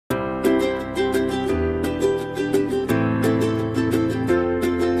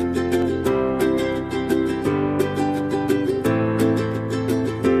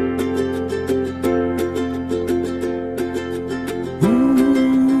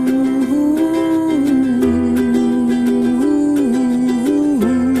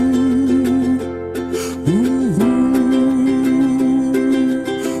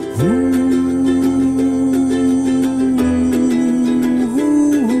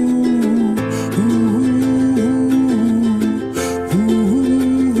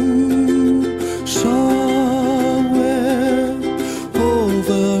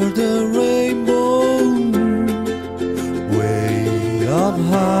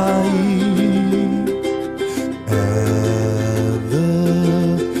And the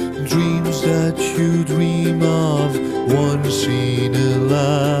dreams that you dream of once in a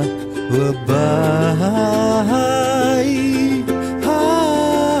lullaby.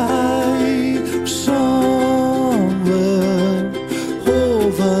 Somewhere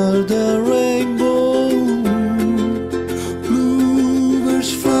over the rainbow,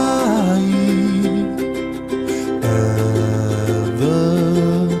 bluebirds fly, and the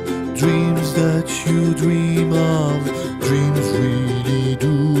dreams that you dream of, dreams really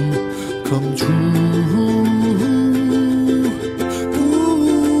do come true.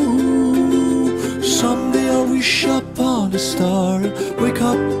 Ooh, someday I'll wish upon a star, wake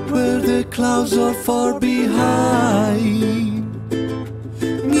up where the clouds are far behind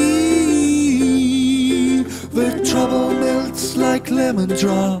me, where trouble melts like lemon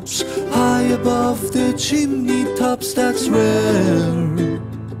drops high above the chimney tops. That's where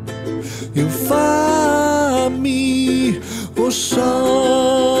you'll find me. Oh,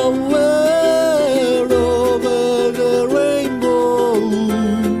 somewhere over the rainbow,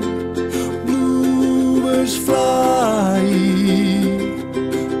 bluebirds fly,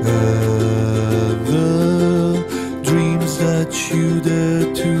 and the dreams that you dare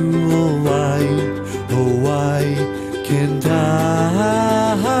to, oh why can't I?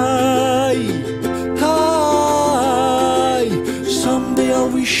 Someday I'll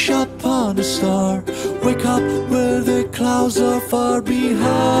wish upon a star, wake up where the clouds are far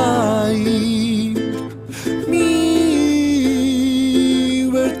behind me,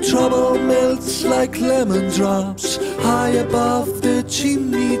 where trouble melts like lemon drops high above the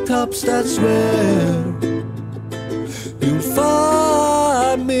chimney tops. That's where you'll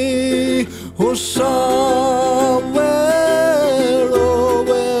find me. Oh,